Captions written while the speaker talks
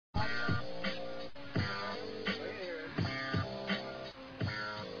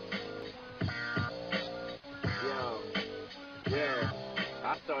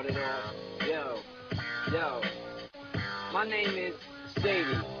my name is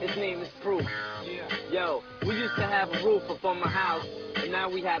Shady. His name is Proof. Yeah. Yo, we used to have a roof up on my house, and now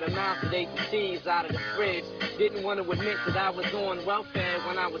we had a mouth that ate the cheese out of the fridge. Didn't want to admit that I was on welfare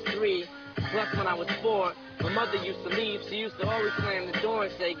when I was 3. Plus, when I was 4, my mother used to leave. She used to always slam the door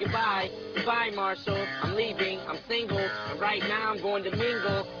and say, goodbye, goodbye, Marshall. I'm leaving, I'm single, and right now I'm going to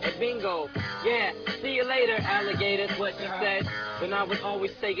mingle at bingo. Yeah, see you later, alligators, what she said. Then I would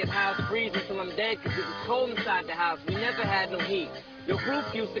always stay at house, freeze until I'm dead, because it was cold inside the house. We never had no heat. Your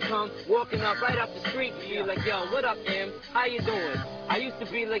group used to come, walking up right up the street, and be like, yo, what up, Em? How you doing? I used to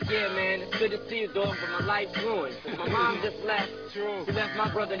be like, yeah, man, it's good to see you, dog, but my life's ruined. My mom just left. True. She left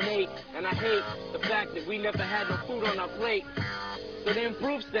my brother Nate, and I hate the fact that we never had no food on our plate. So then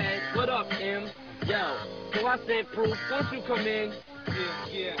Proof said, what up, Em? Yo. So I said, Proof, won't you come in?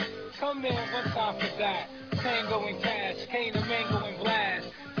 Yeah. Come in, one time for that. Tango and Cash, Kane and Mango and Blast.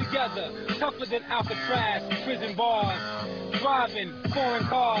 Together, tougher than Alcatraz, prison bars, driving foreign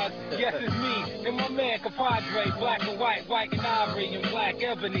cars. Yes, it's me and my man compadre, black and white, white and ivory, and black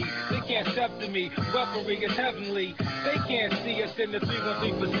ebony. They can't step to me, weaponry is heavenly. They can't see us in the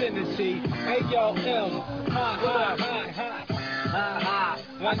 313 vicinity. Hey yo, M, ha ha ha ha. Ha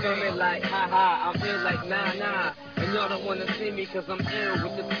ha, I come in like ha ha, I feel like nah nah. And y'all don't wanna see me cause I'm ill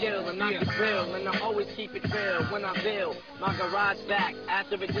with the skill and I can drill. And I always keep it real when I build my garage back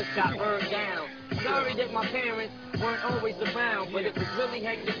after it just got burned down. Sorry that my parents weren't always around, but it was really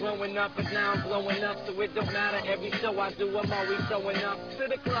hectic growing up, and now I'm blowing up, so it don't matter. Every show I do, I'm always showing up to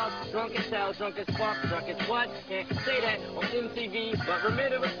the club, drunk as hell, drunk as fuck, drunk as what? Can't say that on MTV, but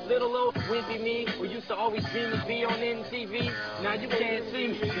remember little old wimpy me who used to always dream of be on MTV? Now you can't see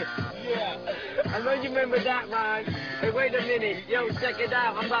me. Yeah. I know you remember that rhyme. Hey, wait a minute, yo, check it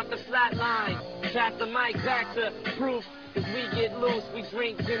out, I'm about to flatline. Pass the mic back to Proof. Cause we get loose, we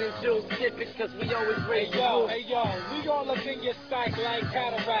drink gin and juice, sip it cause we always raise Hey yo, we all up in your sight like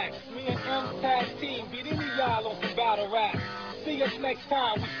cataracts. Me and M tag team, beat any y'all on some battle rap. See us next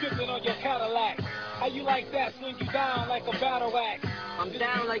time, we stripping on your Cadillac. How you like that, swing you down like a battle axe? I'm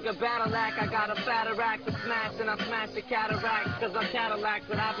down like a battle act, I got a fatter rack to smash, and I smash the cataracts, cause I'm Cadillacs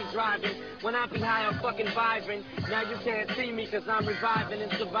that I be driving. When I be high, I'm fucking vibing. Now you can't see me cause I'm reviving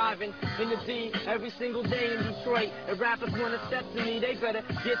and surviving in the D every single day in Detroit. And rappers wanna step to me, they better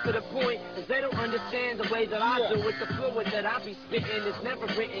get to the point, cause they don't understand the way that I do with the fluid that I be spitting. It's never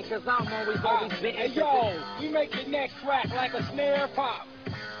written cause I'm always bitten. Hey yo, we make your neck crack like a snare pop.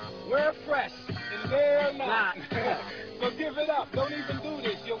 We're fresh, and they're not. So give it up, don't even do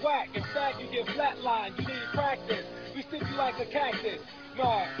this, you're whack. In fact, you get flatlined, you need practice. We stick you like a cactus.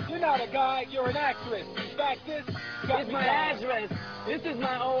 No, you're not a guy, you're an actress. In fact, this got It's my address. This is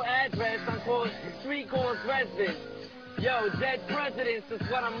my old address. I'm called Street Corns Resident. Yo, dead presidents is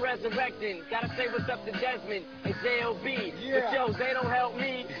what I'm resurrecting. Gotta say what's up to Desmond and J.O.B. But yo, they don't help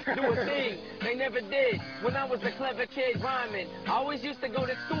me do a thing. They never did. When I was a clever kid rhyming, I always used to go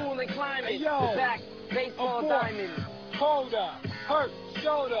to school and climbing. Hey, yo, the back, baseball diamond. Holder, hurt,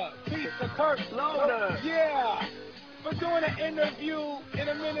 shoulder, piece of Kurt, loader. Yeah. For doing an interview in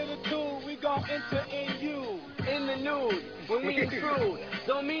a minute or two, we gon' enter in you. In the nude, when we intrude.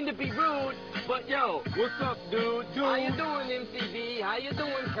 Don't mean to be rude, but yo, what's up, dude? How you doing, MTV? How you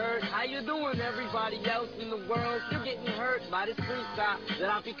doing, Kurt? How you doing, everybody else in the world? You're getting hurt by this freestyle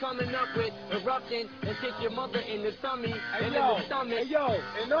that I be coming up with, erupting and kick your mother in the tummy and in the stomach. Hey yo,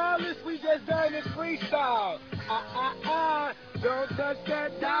 and all this we just done is freestyle. Don't touch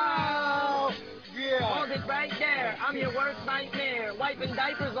that dial. Yeah. Hold it right there. I'm your worst nightmare. Wiping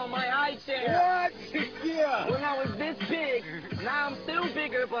diapers on my high chair. What? Yeah. When I was this big, now I'm still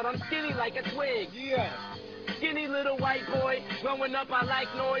bigger, but I'm skinny like a twig. Yeah. Skinny little white boy. Growing up, I like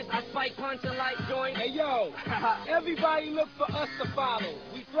noise. I spike punching like joints. Hey yo, everybody look for us to follow.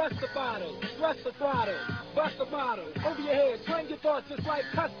 We thrust the bottle, thrust the throttle, bust the model. Over your head, train your thoughts just like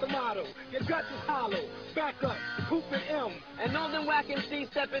custom model. Your guts is hollow. Back up, Poop and M. And all them whack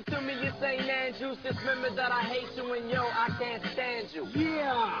MCs stepping to me, you say man juice. Just remember that I hate you and yo, I can't stand you.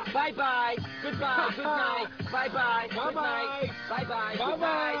 Yeah. Bye bye, goodbye, good night. Bye bye, good night. Bye bye, good night. Bye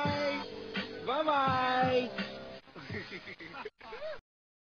bye. Bye bye.